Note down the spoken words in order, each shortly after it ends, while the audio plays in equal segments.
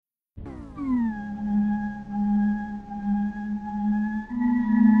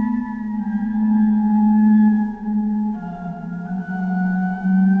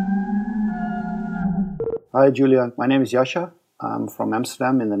Hi, Julia. My name is Jascha. I'm from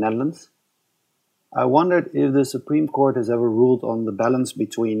Amsterdam in the Netherlands. I wondered if the Supreme Court has ever ruled on the balance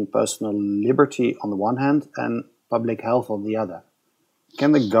between personal liberty on the one hand and public health on the other.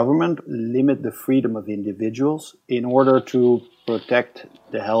 Can the government limit the freedom of individuals in order to protect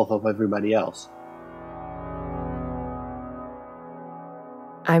the health of everybody else?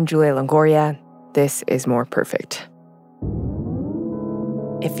 I'm Julia Longoria. This is More Perfect.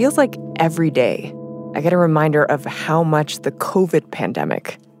 It feels like every day I get a reminder of how much the COVID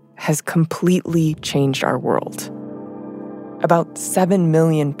pandemic has completely changed our world. About 7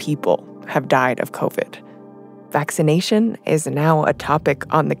 million people have died of COVID. Vaccination is now a topic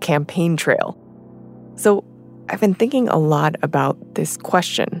on the campaign trail. So I've been thinking a lot about this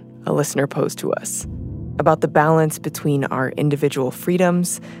question a listener posed to us, about the balance between our individual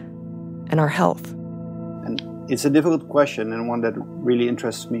freedoms and our health. And it's a difficult question and one that really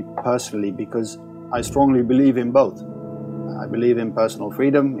interests me personally because I strongly believe in both. I believe in personal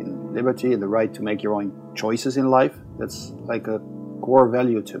freedom, in liberty, and the right to make your own choices in life. That's like a core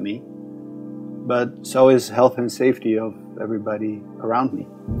value to me. But so is health and safety of everybody around me.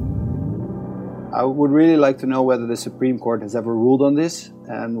 I would really like to know whether the Supreme Court has ever ruled on this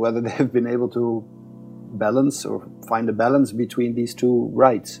and whether they have been able to balance or find a balance between these two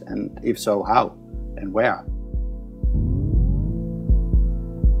rights, and if so, how and where.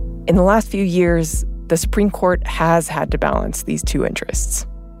 In the last few years, the Supreme Court has had to balance these two interests,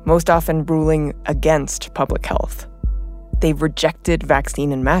 most often ruling against public health. They've rejected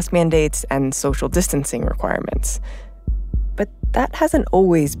vaccine and mask mandates and social distancing requirements. But that hasn't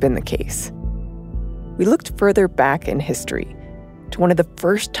always been the case. We looked further back in history to one of the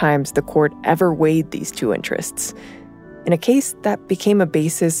first times the court ever weighed these two interests, in a case that became a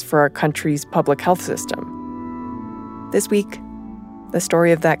basis for our country's public health system. This week, the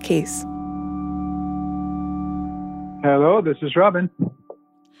story of that case. Hello, this is Robin.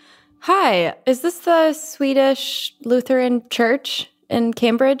 Hi, is this the Swedish Lutheran Church in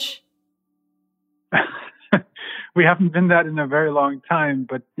Cambridge? We haven't been that in a very long time,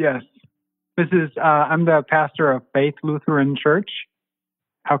 but yes. I'm the pastor of Faith Lutheran Church.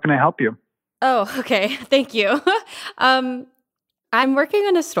 How can I help you? Oh, okay. Thank you. I'm working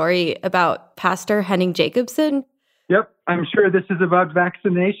on a story about Pastor Henning Jacobson. Yep, I'm sure this is about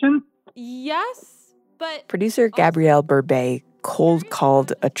vaccination. Yes, but... Producer Gabrielle Burbet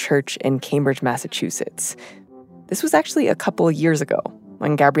cold-called a church in Cambridge, Massachusetts. This was actually a couple of years ago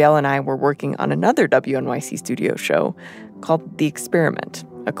when Gabrielle and I were working on another WNYC studio show called The Experiment,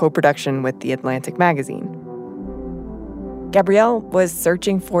 a co-production with The Atlantic magazine. Gabrielle was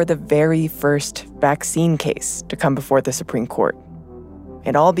searching for the very first vaccine case to come before the Supreme Court.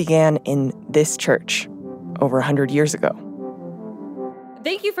 It all began in this church over 100 years ago.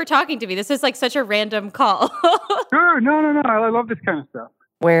 Thank you for talking to me. This is like such a random call. Sure, no. I love this kind of stuff.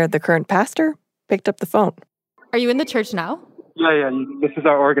 Where the current pastor picked up the phone. Are you in the church now? Yeah. This is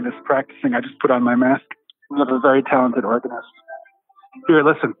our organist practicing. I just put on my mask. We have a very talented organist. Here,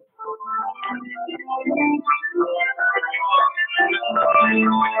 listen.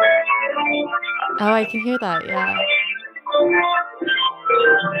 Oh, I can hear that, yeah.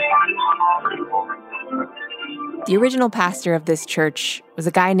 The original pastor of this church was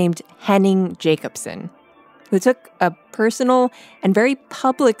a guy named Henning Jacobson, who took a personal and very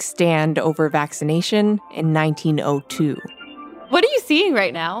public stand over vaccination in 1902. What are you seeing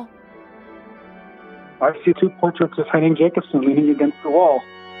right now? I see two portraits of Henning Jacobson leaning against the wall.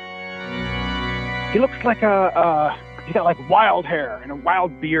 He looks like he's got like wild hair and a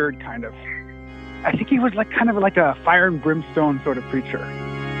wild beard, kind of. I think he was kind of like a fire and brimstone sort of preacher.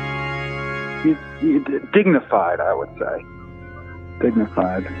 He's dignified, I would say.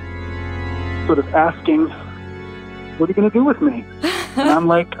 Dignified. Sort of asking, what are you going to do with me? And I'm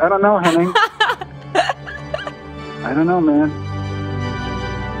like, I don't know, Henning. I don't know, man.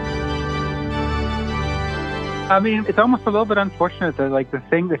 I mean, it's almost a little bit unfortunate that, the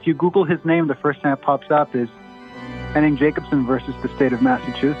thing, if you Google his name, the first thing that pops up is Henning Jacobson versus the state of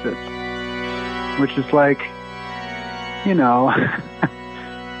Massachusetts, which is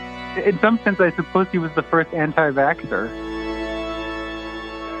in some sense, I suppose he was the first anti-vaxxer.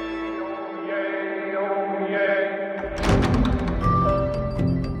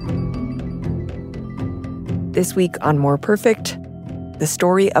 This week on More Perfect, the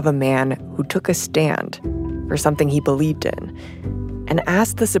story of a man who took a stand for something he believed in and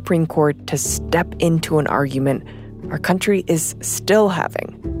asked the Supreme Court to step into an argument our country is still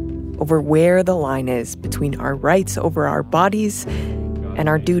having over where the line is between our rights over our bodies and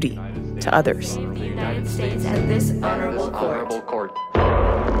our duty to others. The United States and this honorable court.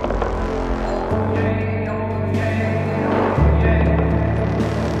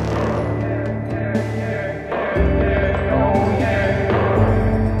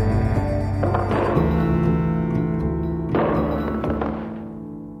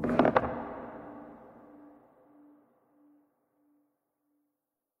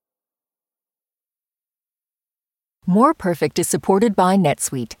 More Perfect is supported by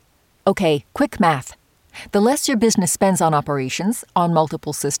NetSuite. Okay, quick math. The less your business spends on operations, on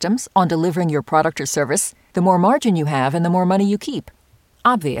multiple systems, on delivering your product or service, the more margin you have and the more money you keep.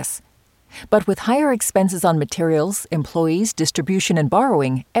 Obvious. But with higher expenses on materials, employees, distribution, and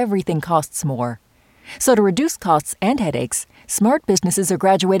borrowing, everything costs more. So to reduce costs and headaches, smart businesses are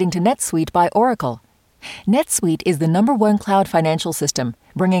graduating to NetSuite by Oracle. NetSuite is the #1 cloud financial system,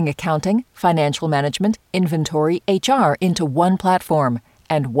 bringing accounting, financial management, inventory, HR into one platform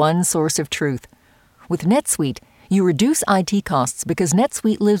and one source of truth. With NetSuite, you reduce IT costs because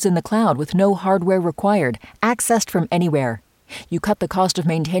NetSuite lives in the cloud with no hardware required, accessed from anywhere. You cut the cost of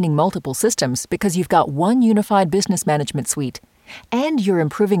maintaining multiple systems because you've got one unified business management suite. And you're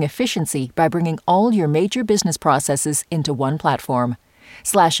improving efficiency by bringing all your major business processes into one platform,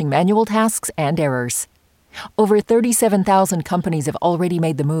 slashing manual tasks and errors. Over 37,000 companies have already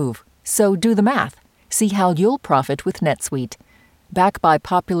made the move, so do the math. See how you'll profit with NetSuite. Backed by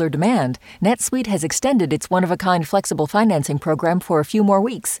popular demand, NetSuite has extended its one-of-a-kind flexible financing program for a few more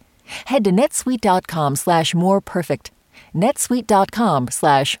weeks. Head to netsuite.com/moreperfect.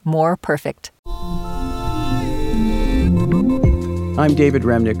 netsuite.com/moreperfect. I'm David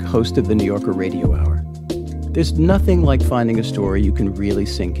Remnick, host of the New Yorker Radio Hour. There's nothing like finding a story you can really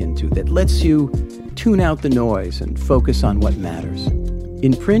sink into that lets you tune out the noise and focus on what matters.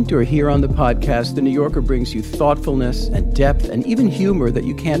 In print or here on the podcast, The New Yorker brings you thoughtfulness and depth and even humor that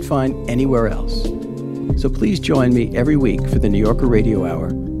you can't find anywhere else. So please join me every week for The New Yorker Radio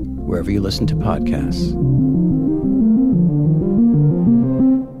Hour, wherever you listen to podcasts.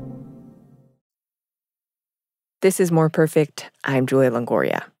 This is More Perfect. I'm Julia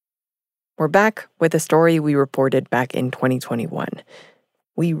Longoria. We're back with a story we reported back in 2021.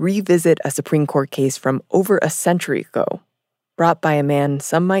 We revisit a Supreme Court case from over a century ago, brought by a man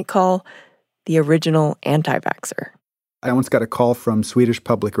some might call the original anti-vaxxer. I once got a call from Swedish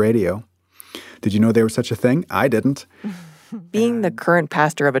public radio. Did you know there was such a thing? I didn't. Being the current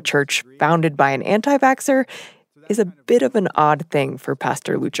pastor of a church founded by an anti-vaxxer is a bit of an odd thing for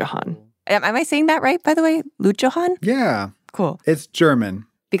Pastor Luchahan. Am I saying that right, by the way? Luchahan? Yeah. Cool. It's German.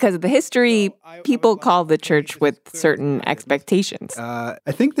 Because of the history, people call the church with certain expectations. I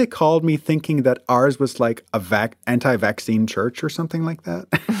think they called me thinking that ours was like a anti-vaccine church or something like that.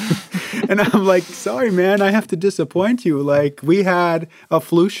 And I'm like, sorry, man, I have to disappoint you. Like, we had a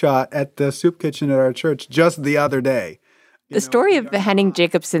flu shot at the soup kitchen at our church just the other day. The story of the Henning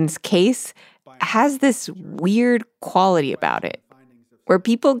Jacobson's case has this weird quality about it, where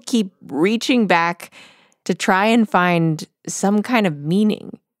people keep reaching back to try and find some kind of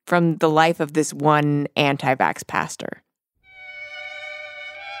meaning from the life of this one anti-vax pastor.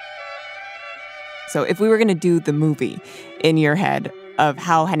 So if we were going to do the movie in your head of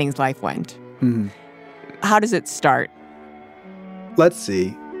how Henning's life went, how does it start? Let's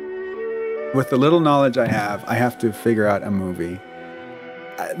see. With the little knowledge I have to figure out a movie.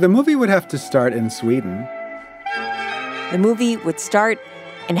 The movie would have to start in Sweden. The movie would start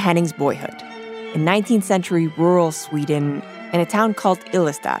in Henning's boyhood, in 19th century rural Sweden, in a town called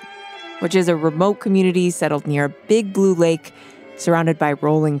Illestad, which is a remote community settled near a big blue lake surrounded by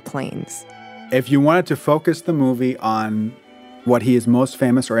rolling plains. If you wanted to focus the movie on what he is most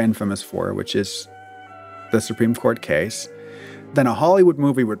famous or infamous for, which is the Supreme Court case, then a Hollywood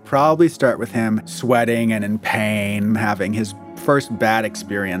movie would probably start with him sweating and in pain, having his first bad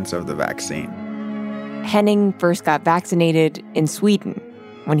experience of the vaccine. Henning first got vaccinated in Sweden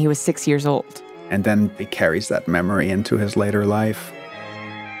when he was 6 years old. And then he carries that memory into his later life.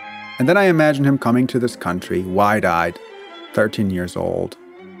 And then I imagine him coming to this country, wide-eyed, 13 years old,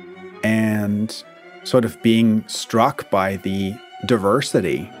 and sort of being struck by the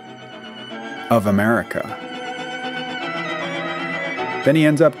diversity of America. Then he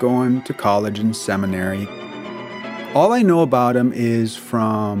ends up going to college and seminary. All I know about him is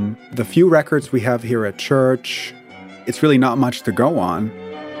from the few records we have here at church. It's really not much to go on.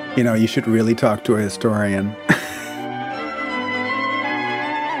 You know, you should really talk to a historian.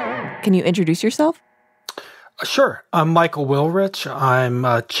 Can you introduce yourself? Sure. I'm Michael Wilrich. I'm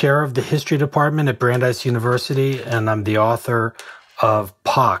chair of the history department at Brandeis University, and I'm the author of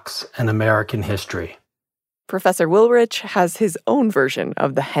Pox, An American History. Professor Wilrich has his own version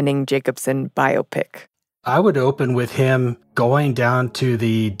of the Henning Jacobson biopic. I would open with him going down to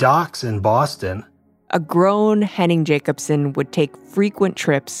the docks in Boston. A grown Henning Jacobson would take frequent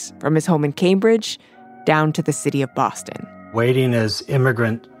trips from his home in Cambridge down to the city of Boston. Waiting as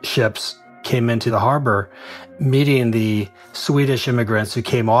immigrant ships came into the harbor, meeting the Swedish immigrants who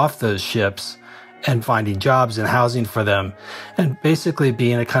came off those ships and finding jobs and housing for them, and basically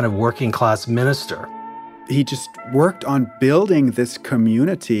being a kind of working class minister. he just worked on building this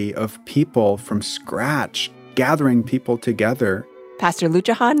community of people from scratch, gathering people together. Pastor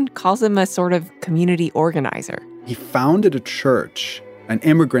Luchahan calls him a sort of community organizer. He founded a church, an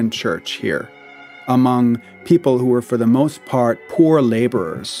immigrant church here, among people who were, for the most part, poor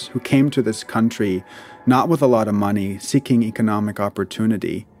laborers who came to this country not with a lot of money, seeking economic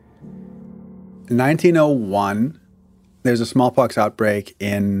opportunity. In 1901, there's a smallpox outbreak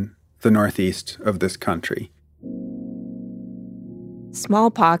in the northeast of this country.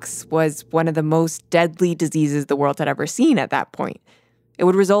 Smallpox was one of the most deadly diseases the world had ever seen at that point. It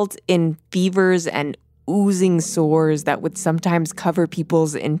would result in fevers and oozing sores that would sometimes cover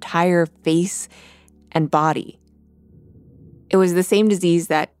people's entire face and body. It was the same disease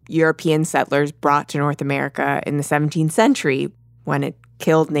that European settlers brought to North America in the 17th century when it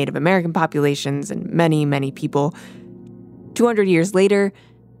killed Native American populations and many, many people. 200 years later,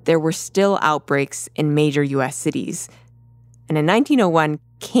 there were still outbreaks in major U.S. cities. And in 1901,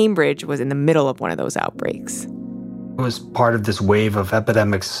 Cambridge was in the middle of one of those outbreaks. It was part of this wave of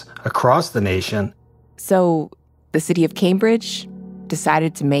epidemics across the nation. So the city of Cambridge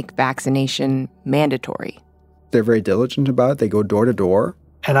decided to make vaccination mandatory. They're very diligent about it. They go door to door.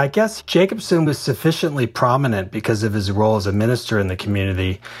 And I guess Jacobson was sufficiently prominent because of his role as a minister in the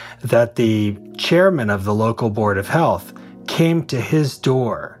community that the chairman of the local board of health came to his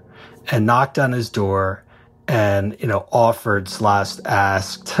door and knocked on his door and, offered /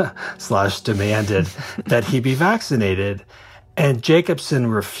 asked / demanded that he be vaccinated. And Jacobson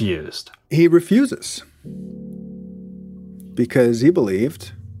refused. He refuses because he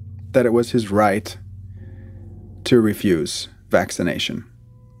believed that it was his right to refuse vaccination.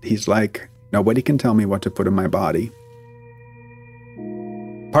 He's like, nobody can tell me what to put in my body.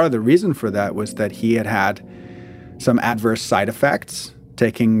 Part of the reason for that was that he had had some adverse side effects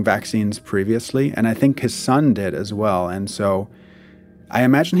taking vaccines previously, and I think his son did as well. And so I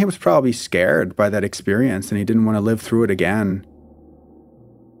imagine he was probably scared by that experience and he didn't want to live through it again.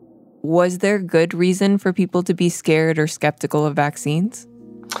 Was there good reason for people to be scared or skeptical of vaccines?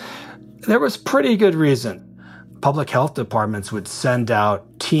 There was pretty good reason. Public health departments would send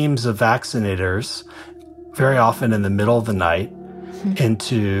out teams of vaccinators, very often in the middle of the night,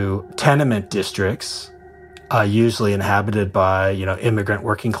 into tenement districts, usually inhabited by, immigrant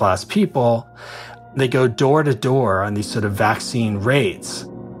working class people. They go door to door on these sort of vaccine raids.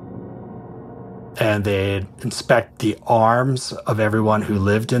 And they'd inspect the arms of everyone who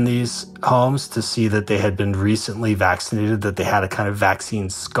lived in these homes to see that they had been recently vaccinated, that they had a kind of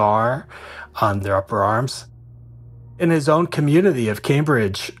vaccine scar on their upper arms. In his own community of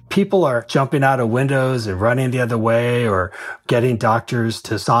Cambridge, people are jumping out of windows and running the other way or getting doctors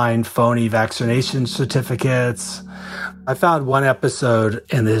to sign phony vaccination certificates. I found one episode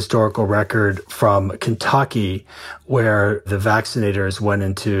in the historical record from Kentucky where the vaccinators went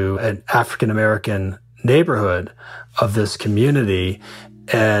into an African-American neighborhood of this community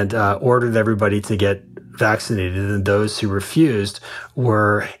and ordered everybody to get vaccinated, and those who refused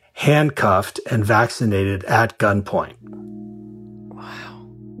were handcuffed and vaccinated at gunpoint. Wow.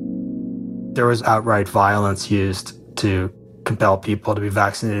 There was outright violence used to compel people to be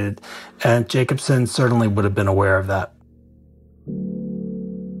vaccinated, and Jacobson certainly would have been aware of that.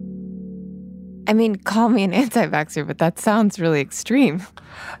 I mean, call me an anti-vaxxer, but that sounds really extreme.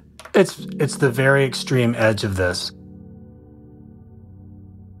 It's the very extreme edge of this.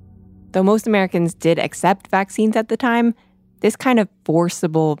 Though most Americans did accept vaccines at the time, this kind of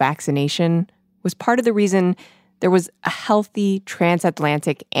forcible vaccination was part of the reason there was a healthy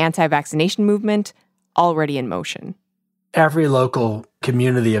transatlantic anti-vaccination movement already in motion. Every local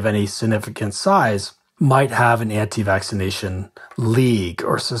community of any significant size might have an anti-vaccination league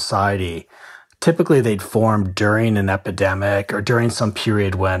or society. Typically, they'd form during an epidemic or during some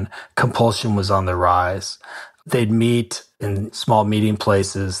period when compulsion was on the rise. They'd meet in small meeting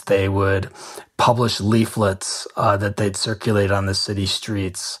places. They would publish leaflets that they'd circulate on the city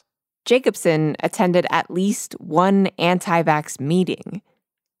streets. Jacobson attended at least one anti-vax meeting,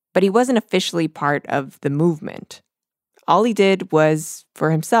 but he wasn't officially part of the movement. All he did was,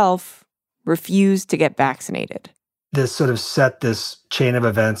 for himself, refuse to get vaccinated. This sort of set this chain of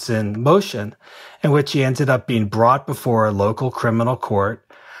events in motion, in which he ended up being brought before a local criminal court,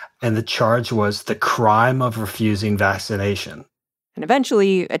 and the charge was the crime of refusing vaccination. And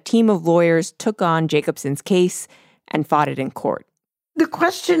eventually, a team of lawyers took on Jacobson's case and fought it in court. The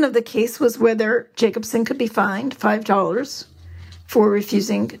question of the case was whether Jacobson could be fined $5 for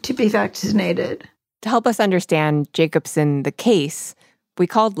refusing to be vaccinated. To help us understand Jacobson, the case, we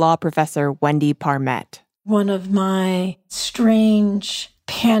called law professor Wendy Parmet. One of my strange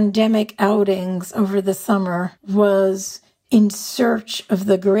pandemic outings over the summer was in search of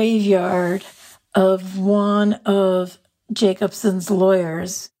the graveyard of one of Jacobson's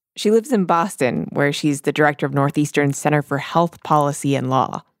lawyers. She lives in Boston, where she's the director of Northeastern's Center for Health Policy and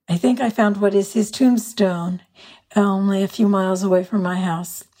Law. I think I found what is his tombstone only a few miles away from my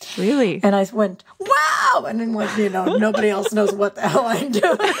house. Really? And I went, wow! And then, nobody else knows what the hell I'm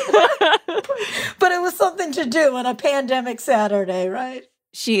doing. But it was something to do on a pandemic Saturday, right?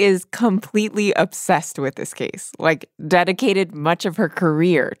 She is completely obsessed with this case, dedicated much of her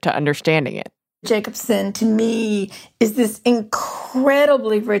career to understanding it. Jacobson, to me, is this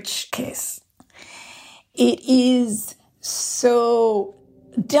incredibly rich case. It is so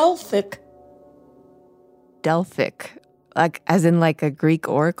Delphic. Delphic? As in a Greek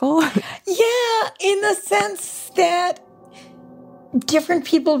oracle? Yeah, in the sense that different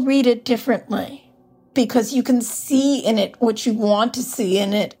people read it differently because you can see in it what you want to see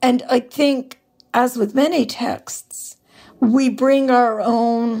in it. And I think, as with many texts, we bring our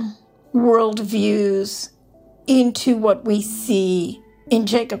own worldviews into what we see in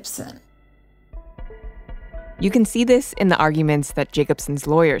Jacobson. You can see this in the arguments that Jacobson's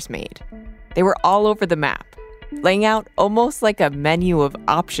lawyers made. They were all over the map, laying out almost like a menu of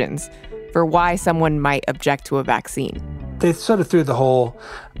options for why someone might object to a vaccine. They sort of threw the whole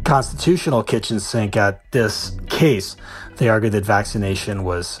constitutional kitchen sink at this case. They argued that vaccination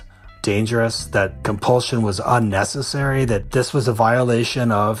was dangerous, that compulsion was unnecessary, that this was a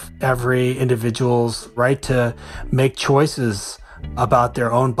violation of every individual's right to make choices about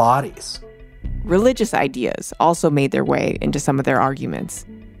their own bodies. Religious ideas also made their way into some of their arguments.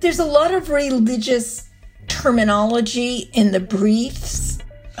 There's a lot of religious terminology in the briefs.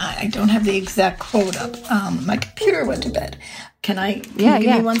 I don't have the exact quote up. My computer went to bed. Can you give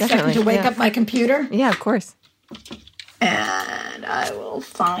me one second to wake up my computer? Yeah, of course. And I will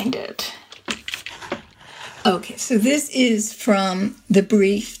find it. Okay, so this is from the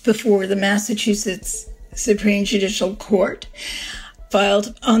brief before the Massachusetts Supreme Judicial Court,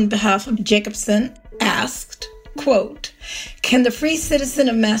 filed on behalf of Jacobson, asked, quote, "Can the free citizen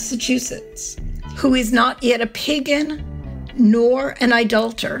of Massachusetts, who is not yet a pagan nor an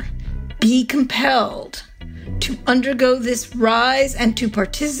idolater, be compelled to undergo this rise and to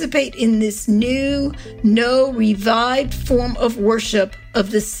participate in this new, revived form of worship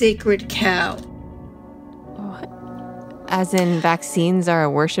of the sacred cow?" What? As in vaccines are a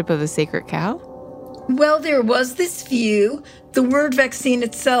worship of the sacred cow? Well, there was this view. The word vaccine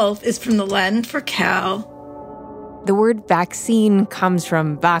itself is from the Latin for cow. The word vaccine comes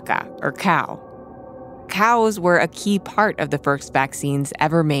from vacca, or cow. Cows were a key part of the first vaccines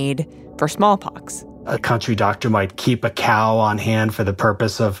ever made for smallpox. A country doctor might keep a cow on hand for the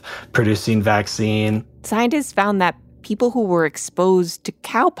purpose of producing vaccine. Scientists found that people who were exposed to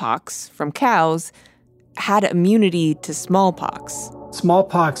cowpox from cows had immunity to smallpox.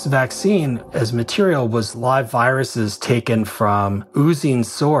 Smallpox vaccine as material was live viruses taken from oozing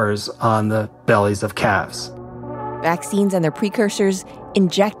sores on the bellies of calves. Vaccines and their precursors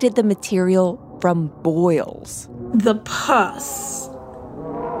injected the material from boils. The pus.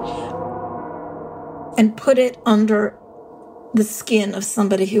 And put it under the skin of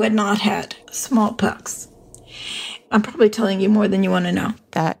somebody who had not had smallpox. I'm probably telling you more than you want to know.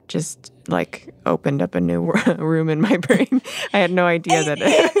 That just, opened up a new room in my brain. I had no idea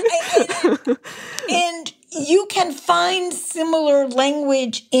And you can find similar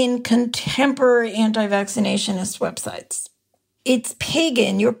language in contemporary anti-vaccinationist websites. It's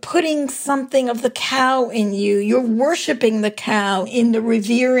pagan. You're putting something of the cow in you. You're worshiping the cow in the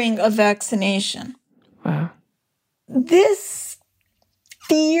revering of vaccination. Wow. This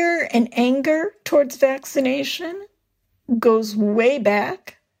fear and anger towards vaccination goes way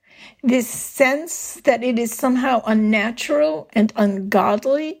back. This sense that it is somehow unnatural and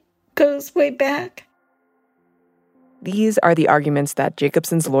ungodly goes way back. These are the arguments that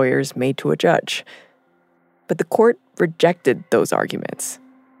Jacobson's lawyers made to a judge. But the court rejected those arguments.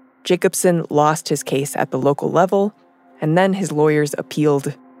 Jacobson lost his case at the local level, and then his lawyers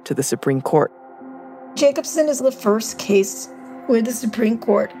appealed to the Supreme Court. Jacobson is the first case where the Supreme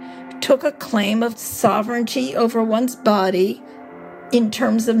Court took a claim of sovereignty over one's body in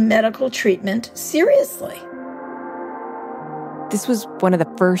terms of medical treatment seriously. This was one of the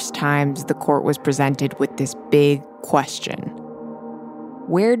first times the court was presented with this big question.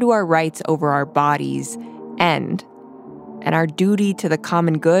 Where do our rights over our bodies end and our duty to the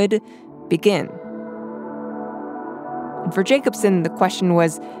common good begin? And for Jacobson, the question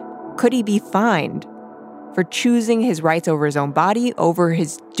was, could he be fined for choosing his rights over his own body over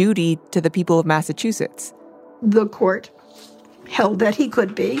his duty to the people of Massachusetts? The court held that he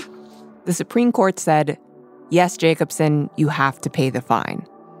could be. The Supreme Court said, yes, Jacobson, you have to pay the fine.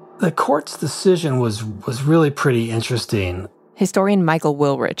 The court's decision was really pretty interesting. Historian Michael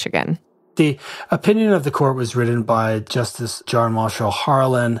Wilrich again. The opinion of the court was written by Justice John Marshall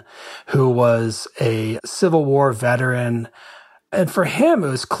Harlan, who was a Civil War veteran. And for him, it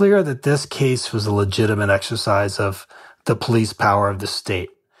was clear that this case was a legitimate exercise of the police power of the state.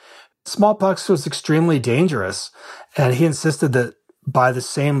 Smallpox was extremely dangerous, and he insisted that by the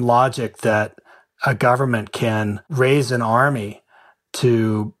same logic that a government can raise an army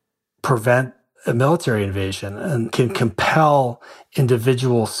to prevent a military invasion and can compel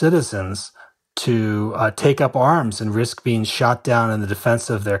individual citizens to take up arms and risk being shot down in the defense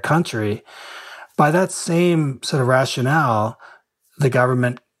of their country, by that same sort of rationale, the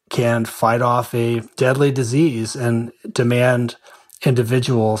government can fight off a deadly disease and demand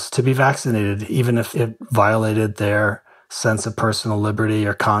individuals to be vaccinated, even if it violated their sense of personal liberty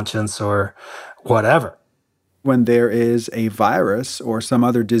or conscience or whatever. When there is a virus or some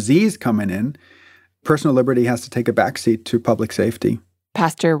other disease coming in, personal liberty has to take a backseat to public safety.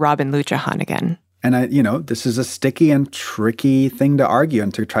 Pastor Robin Luchahan again. And this is a sticky and tricky thing to argue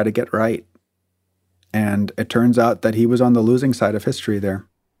and to try to get right. And it turns out that he was on the losing side of history there.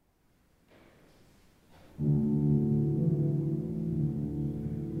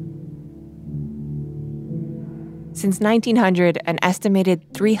 Since 1900, an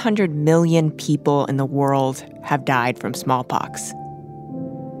estimated 300 million people in the world have died from smallpox.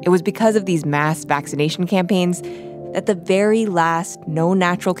 It was because of these mass vaccination campaigns that the very last known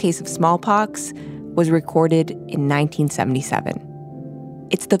natural case of smallpox was recorded in 1977.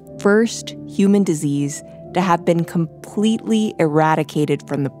 It's the first human disease to have been completely eradicated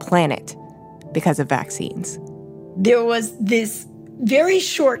from the planet because of vaccines. There was this very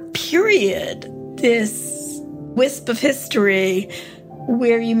short period, this wisp of history,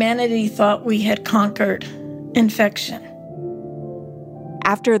 where humanity thought we had conquered infection.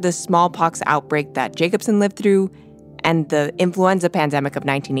 After the smallpox outbreak that Jacobson lived through and the influenza pandemic of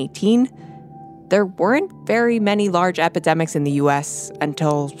 1918, there weren't very many large epidemics in the U.S.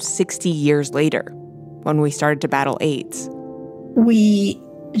 until 60 years later, when we started to battle AIDS. We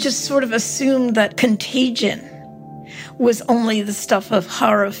just sort of assumed that contagion was only the stuff of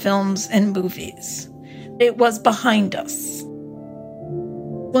horror films and movies. It was behind us.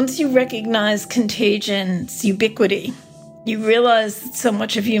 Once you recognize contagion's ubiquity, you realize that so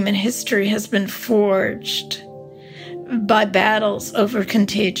much of human history has been forged by battles over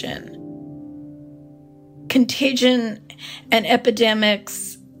contagion. Contagion and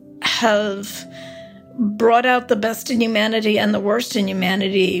epidemics have brought out the best in humanity and the worst in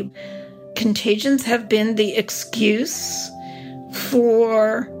humanity. Contagions have been the excuse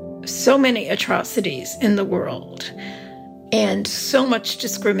for so many atrocities in the world and so much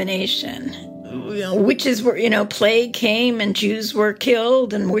discrimination. Witches were, plague came and Jews were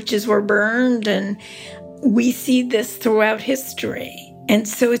killed and witches were burned, and we see this throughout history. And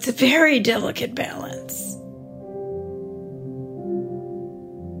so it's a very delicate balance.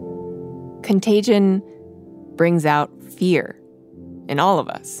 Contagion brings out fear in all of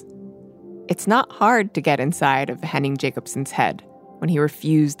us. It's not hard to get inside of Henning Jacobson's head when he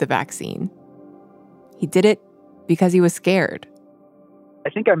refused the vaccine. He did it because he was scared. I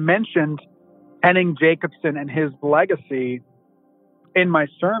think I mentioned Henning Jacobson and his legacy in my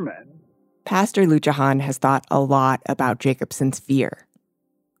sermon. Pastor Luchahan has thought a lot about Jacobson's fear.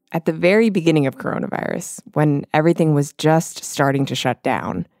 At the very beginning of coronavirus, when everything was just starting to shut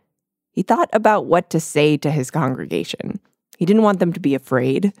down, he thought about what to say to his congregation. He didn't want them to be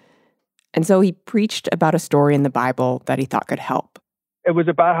afraid, and so he preached about a story in the Bible that he thought could help. It was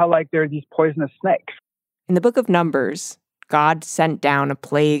about how, there are these poisonous snakes. In the book of Numbers, God sent down a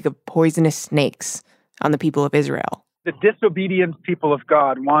plague of poisonous snakes on the people of Israel. The disobedient people of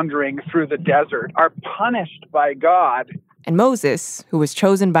God wandering through the desert are punished by God. And Moses, who was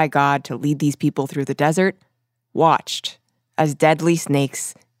chosen by God to lead these people through the desert, watched as deadly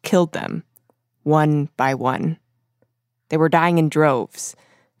snakes killed them, one by one. They were dying in droves,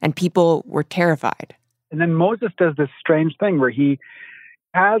 and people were terrified. And then Moses does this strange thing where he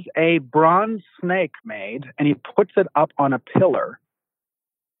has a bronze snake made, and he puts it up on a pillar,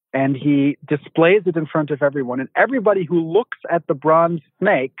 and he displays it in front of everyone. And everybody who looks at the bronze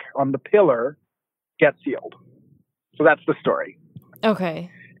snake on the pillar gets healed. So that's the story. Okay.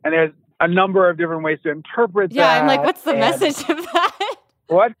 And there's a number of different ways to interpret that. Yeah, I'm like, what's the message of that?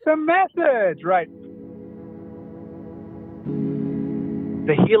 What's the message? Right.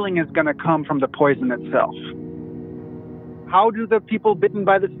 The healing is going to come from the poison itself. How do the people bitten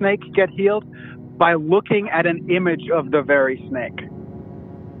by the snake get healed? by looking at an image of the very snake.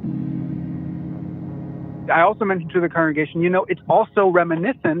 I also mentioned to the congregation, it's also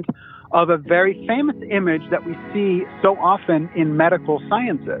reminiscent of a very famous image that we see so often in medical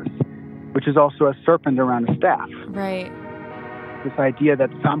sciences, which is also a serpent around a staff. Right. This idea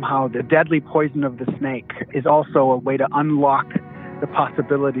that somehow the deadly poison of the snake is also a way to unlock the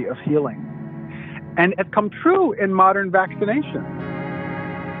possibility of healing. And it's come true in modern vaccinations.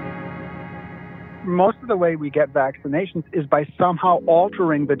 Most of the way we get vaccinations is by somehow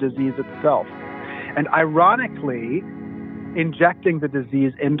altering the disease itself. And ironically, injecting the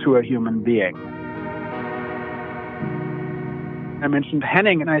disease into a human being. I mentioned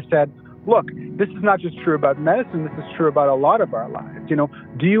Henning, and I said, look, this is not just true about medicine, this is true about a lot of our lives.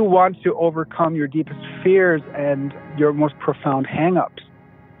 Do you want to overcome your deepest fears and your most profound hang-ups?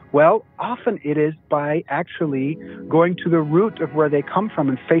 Well, often it is by actually going to the root of where they come from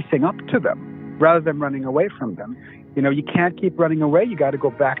and facing up to them, rather than running away from them. You can't keep running away. You got to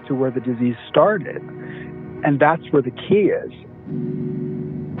go back to where the disease started. And that's where the key is.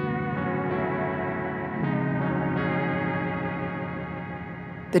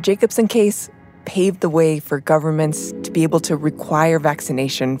 The Jacobson case paved the way for governments to be able to require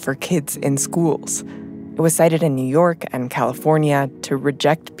vaccination for kids in schools. It was cited in New York and California to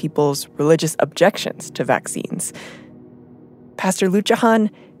reject people's religious objections to vaccines. Pastor Luchahan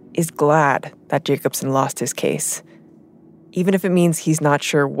is glad that Jacobson lost his case, even if it means he's not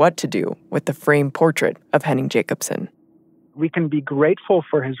sure what to do with the framed portrait of Henning Jacobson. We can be grateful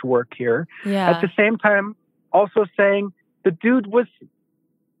for his work here. Yeah. At the same time, also saying the dude was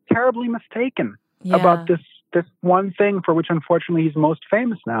terribly mistaken about this one thing for which, unfortunately, he's most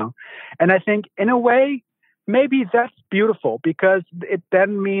famous now. And I think, in a way, maybe that's beautiful, because it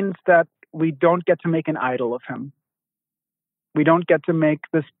then means that we don't get to make an idol of him. We don't get to make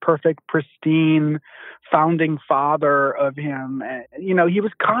this perfect, pristine founding father of him. He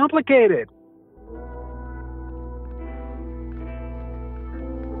was complicated.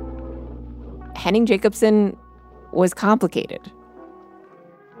 Henning Jacobson was complicated.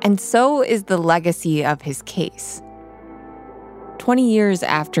 And so is the legacy of his case. 20 years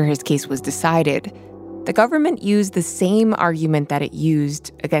after his case was decided, the government used the same argument that it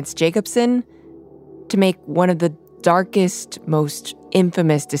used against Jacobson to make one of the darkest, most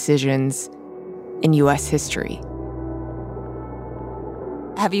infamous decisions in U.S. history.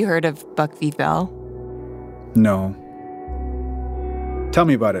 Have you heard of Buck v. Bell? No. Tell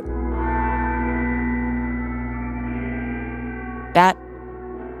me about it. That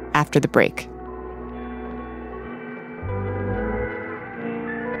after the break.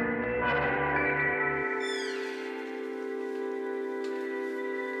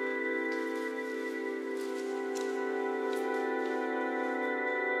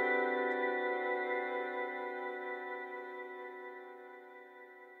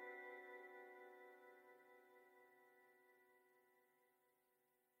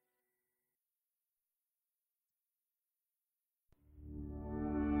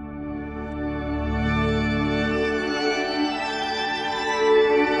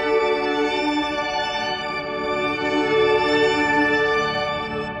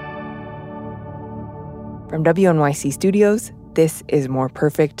 From WNYC Studios, this is More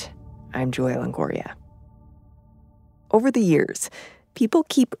Perfect. I'm Julia Longoria. Over the years, people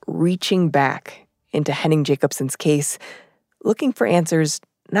keep reaching back into Henning Jacobson's case, looking for answers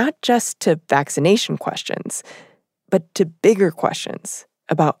not just to vaccination questions, but to bigger questions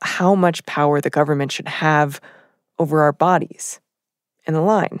about how much power the government should have over our bodies and the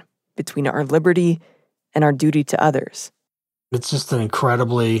line between our liberty and our duty to others. It's just an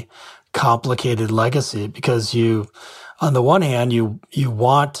incredibly complicated legacy because on the one hand, you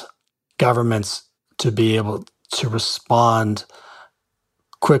want governments to be able to respond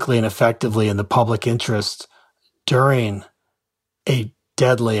quickly and effectively in the public interest during a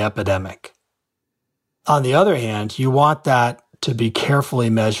deadly epidemic. On the other hand, you want that to be carefully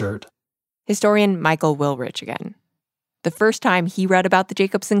measured. Historian Michael Wilrich again. The first time he read about the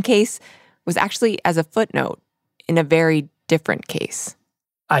Jacobson case was actually as a footnote in a very different case.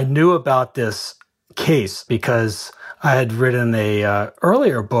 I knew about this case because I had written a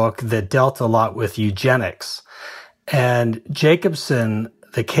earlier book that dealt a lot with eugenics. And Jacobson,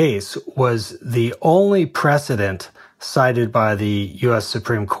 the case, was the only precedent cited by the U.S.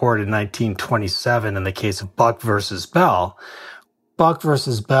 Supreme Court in 1927 in the case of Buck versus Bell. Buck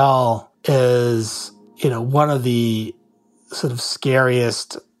versus Bell is, one of the sort of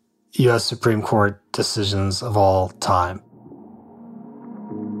scariest U.S. Supreme Court decisions of all time.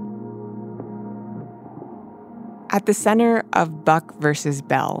 At the center of Buck versus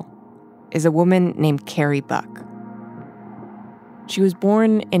Bell is a woman named Carrie Buck. She was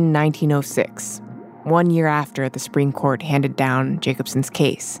born in 1906, 1 year after the Supreme Court handed down Jacobson's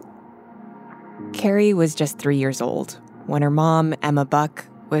case. Carrie was just 3 years old when her mom, Emma Buck,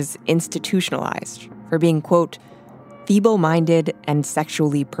 was institutionalized for being, quote, feeble-minded and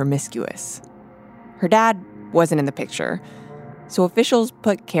sexually promiscuous. Her dad wasn't in the picture, so officials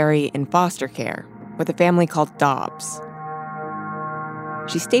put Carrie in foster care with a family called Dobbs.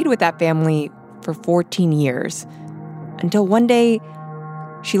 She stayed with that family for 14 years until one day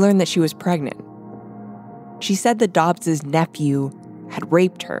she learned that she was pregnant. She said that Dobbs' nephew had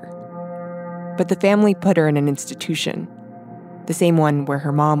raped her, but the family put her in an institution, the same one where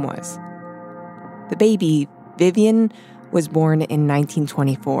her mom was. The baby, Vivian, was born in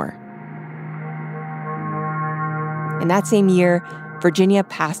 1924. In that same year, Virginia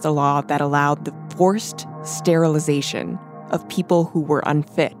passed a law that allowed the forced sterilization of people who were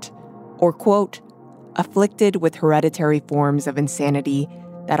unfit or, quote, afflicted with hereditary forms of insanity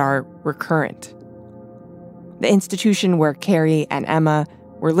that are recurrent. The institution where Carrie and Emma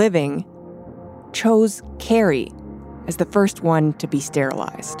were living chose Carrie as the first one to be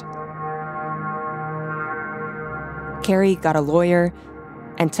sterilized. Carrie got a lawyer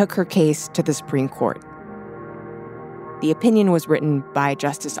and took her case to the Supreme Court. The opinion was written by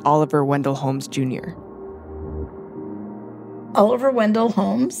Justice Oliver Wendell Holmes, Jr. Oliver Wendell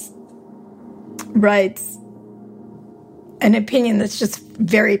Holmes writes an opinion that's just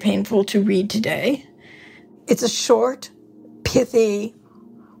very painful to read today. It's a short, pithy,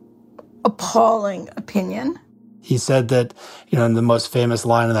 appalling opinion. He said that, in the most famous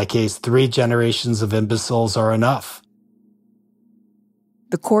line in that case, 3 generations of imbeciles are enough.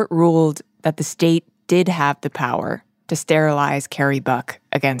 The court ruled that the state did have the power to sterilize Carrie Buck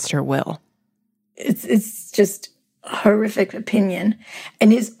against her will. It's just a horrific opinion.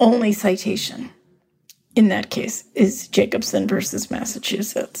 And his only citation in that case is Jacobson versus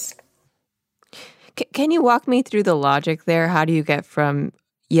Massachusetts. Can you walk me through the logic there? How do you get from,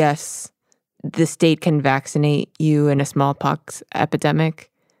 yes, the state can vaccinate you in a smallpox epidemic,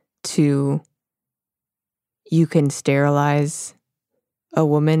 to you can sterilize a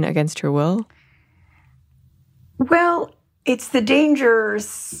woman against her will? Well, it's the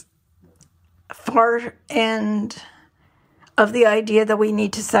dangerous far end of the idea that we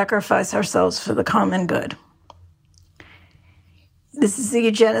need to sacrifice ourselves for the common good. This is the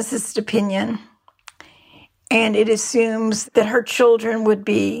eugenicist opinion, and it assumes that her children would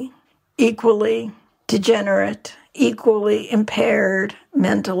be equally degenerate, equally impaired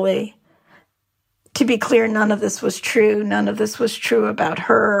mentally. To be clear, none of this was true. None of this was true about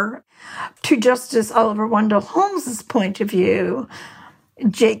her. To Justice Oliver Wendell Holmes' point of view,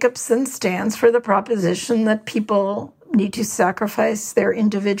 Jacobson stands for the proposition that people need to sacrifice their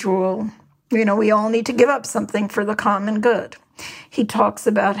individual, we all need to give up something for the common good. He talks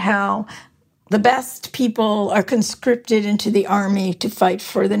about how the best people are conscripted into the army to fight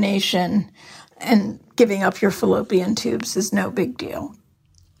for the nation, and giving up your fallopian tubes is no big deal.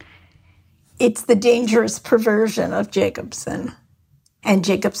 It's the dangerous perversion of Jacobson and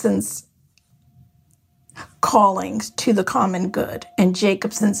Jacobson's callings to the common good and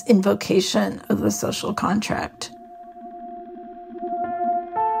Jacobson's invocation of the social contract.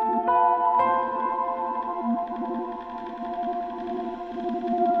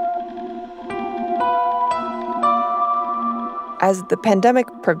 As the pandemic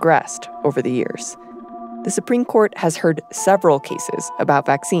progressed over the years, the Supreme Court has heard several cases about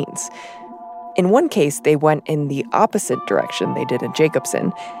vaccines. In one case, they went in the opposite direction they did in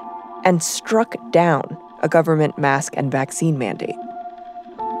Jacobson and struck down a government mask and vaccine mandate.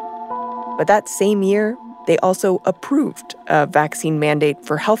 But that same year, they also approved a vaccine mandate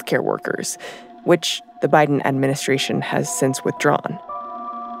for healthcare workers, which the Biden administration has since withdrawn.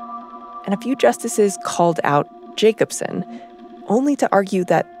 And a few justices called out Jacobson, only to argue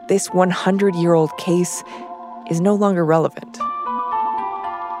that this 100-year-old case is no longer relevant.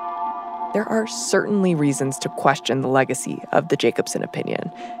 There are certainly reasons to question the legacy of the Jacobson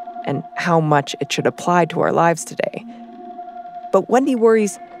opinion and how much it should apply to our lives today. But Wendy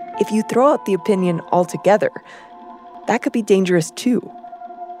worries if you throw out the opinion altogether, that could be dangerous too.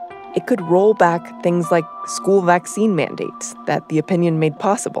 It could roll back things like school vaccine mandates that the opinion made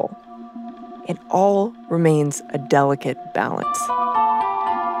possible. It all remains a delicate balance.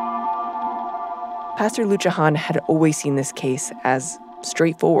 Pastor Luchahan had always seen this case as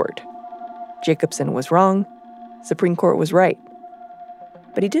straightforward. Jacobson was wrong, Supreme Court was right.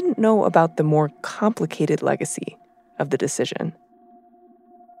 But he didn't know about the more complicated legacy of the decision.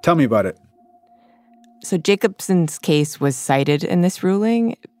 Tell me about it. So Jacobson's case was cited in this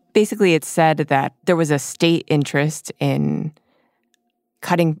ruling, Basically, it said that there was a state interest in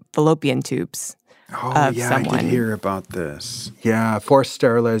cutting fallopian tubes of someone. I did hear about this. Yeah, forced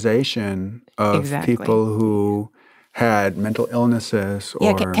sterilization of people who had mental illnesses. Or...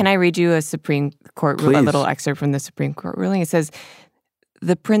 Yeah, can I read you a Supreme Court ruling, a little excerpt from the Supreme Court ruling? It says,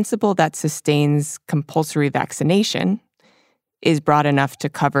 the principle that sustains compulsory vaccination is broad enough to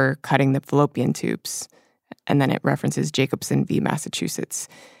cover cutting the fallopian tubes. And then it references Jacobson v. Massachusetts.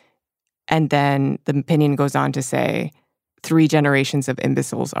 And then the opinion goes on to say, 3 generations of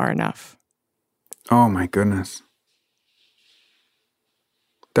imbeciles are enough. Oh, my goodness.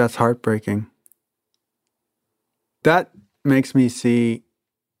 That's heartbreaking. That makes me see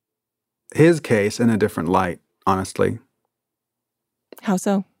his case in a different light, honestly. How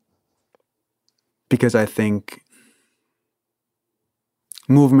so? Because I think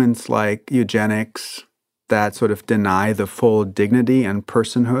movements like eugenics that sort of deny the full dignity and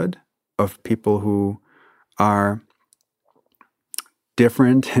personhood of people who are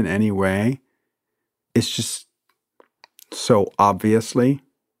different in any way is just so obviously,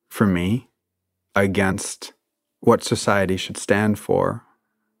 for me, against what society should stand for.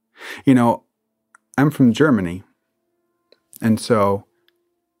 You know, I'm from Germany, and so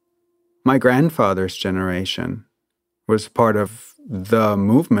my grandfather's generation was part of the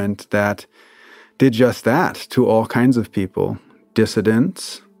movement that did just that to all kinds of people,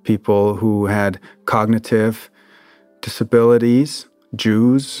 dissidents, people who had cognitive disabilities,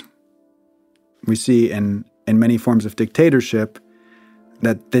 Jews. We see in many forms of dictatorship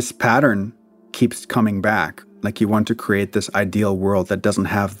that this pattern keeps coming back. Like you want to create this ideal world that doesn't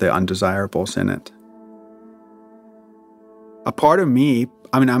have the undesirables in it. A part of me,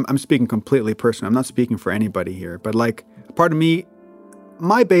 I mean, I'm speaking completely personal. I'm not speaking for anybody here. But like a part of me,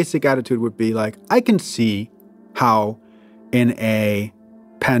 my basic attitude would be like, I can see how in a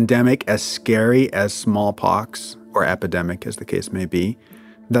pandemic as scary as smallpox or epidemic, as the case may be,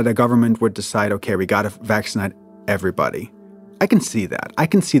 that a government would decide, okay, we got to vaccinate everybody. I can see that. I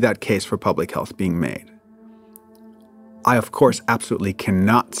can see that case for public health being made. I, of course, absolutely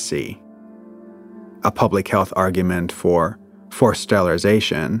cannot see a public health argument for forced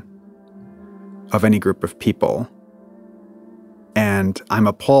sterilization of any group of people. And I'm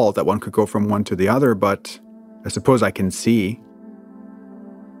appalled that one could go from one to the other, but I suppose I can see.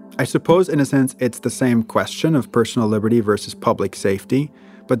 I suppose, in a sense, it's the same question of personal liberty versus public safety.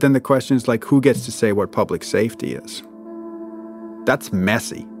 But then the question is like, who gets to say what public safety is? That's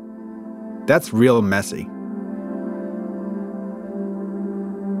messy. That's real messy.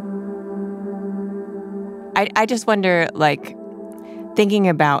 I just wonder, like, thinking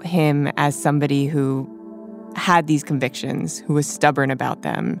about him as somebody who had these convictions, who was stubborn about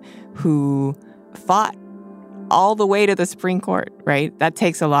them, who fought all the way to the Supreme Court, right? That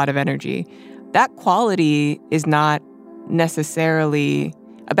takes a lot of energy. That quality is not necessarily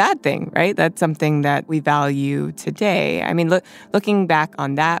a bad thing, right? That's something that we value today. I mean, looking back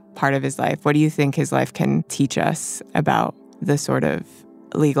on that part of his life, what do you think his life can teach us about the sort of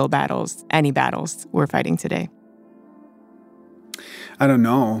legal battles, any battles we're fighting today? I don't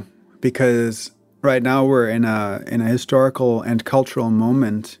know, because right now we're in a historical and cultural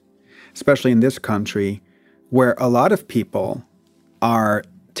moment, especially in this country, where a lot of people are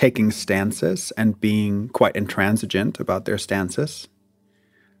taking stances and being quite intransigent about their stances.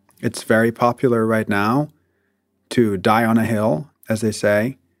 It's very popular right now to die on a hill, as they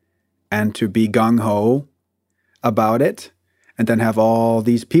say, and to be gung-ho about it, and then have all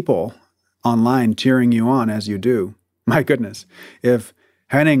these people online cheering you on as you do. My goodness, if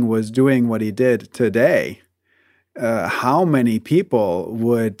Henning was doing what he did today, how many people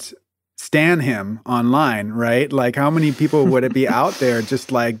would stan him online, right? Like how many people would it be out there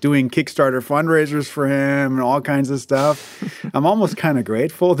just like doing Kickstarter fundraisers for him and all kinds of stuff? I'm almost kind of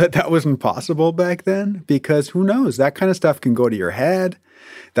grateful that wasn't possible back then, because who knows, that kind of stuff can go to your head.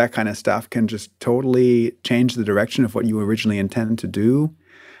 That kind of stuff can just totally change the direction of what you originally intended to do.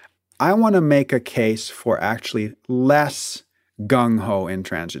 I want to make a case for actually less gung-ho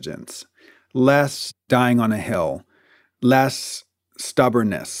intransigence, less dying on a hill, less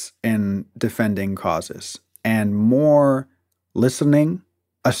stubbornness in defending causes, and more listening,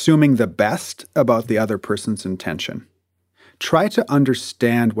 assuming the best about the other person's intention. Try to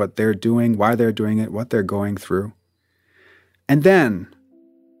understand what they're doing, why they're doing it, what they're going through, and then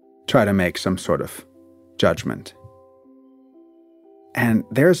try to make some sort of judgment. And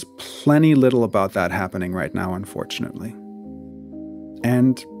there's plenty little about that happening right now, unfortunately.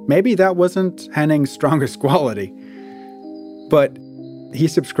 And maybe that wasn't Henning's strongest quality, but he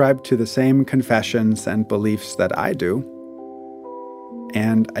subscribed to the same confessions and beliefs that I do.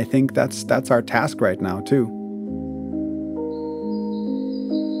 And I think that's our task right now, too.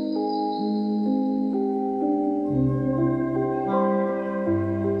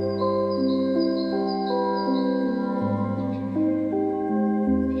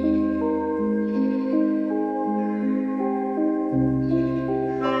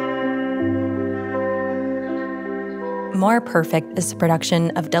 More Perfect is a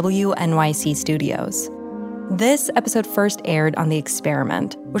production of WNYC Studios. This episode first aired on The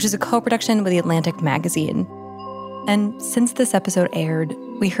Experiment, which is a co-production with The Atlantic magazine. And since this episode aired,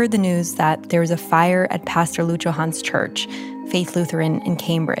 we heard the news that there was a fire at Pastor Lucho Han's church, Faith Lutheran in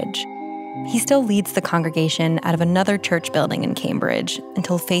Cambridge. He still leads the congregation out of another church building in Cambridge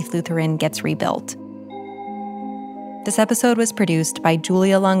until Faith Lutheran gets rebuilt. This episode was produced by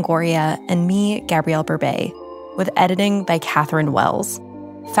Julia Longoria and me, Gabrielle Burbet, with editing by Catherine Wells,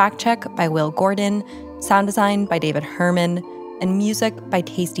 fact check by Will Gordon, sound design by David Herman, and music by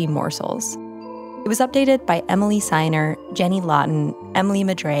Tasty Morsels. It was updated by Emily Seiner, Jenny Lawton, Emily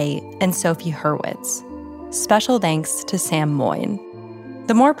Madre, and Sophie Hurwitz. Special thanks to Sam Moyne.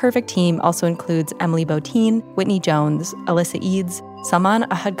 The More Perfect team also includes Emily Botine, Whitney Jones, Alyssa Eads, Salman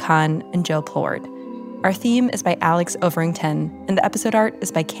Ahad Khan, and Joe Plord. Our theme is by Alex Overington, and the episode art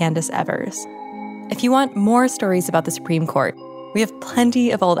is by Candace Evers. If you want more stories about the Supreme Court, we have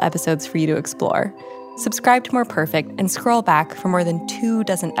plenty of old episodes for you to explore. Subscribe to More Perfect and scroll back for more than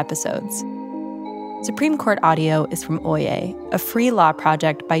 24 episodes. Supreme Court audio is from Oye, a free law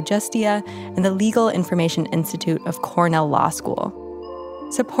project by Justia and the Legal Information Institute of Cornell Law School.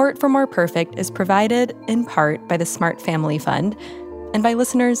 Support for More Perfect is provided, in part, by the Smart Family Fund and by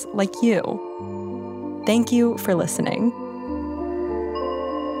listeners like you. Thank you for listening.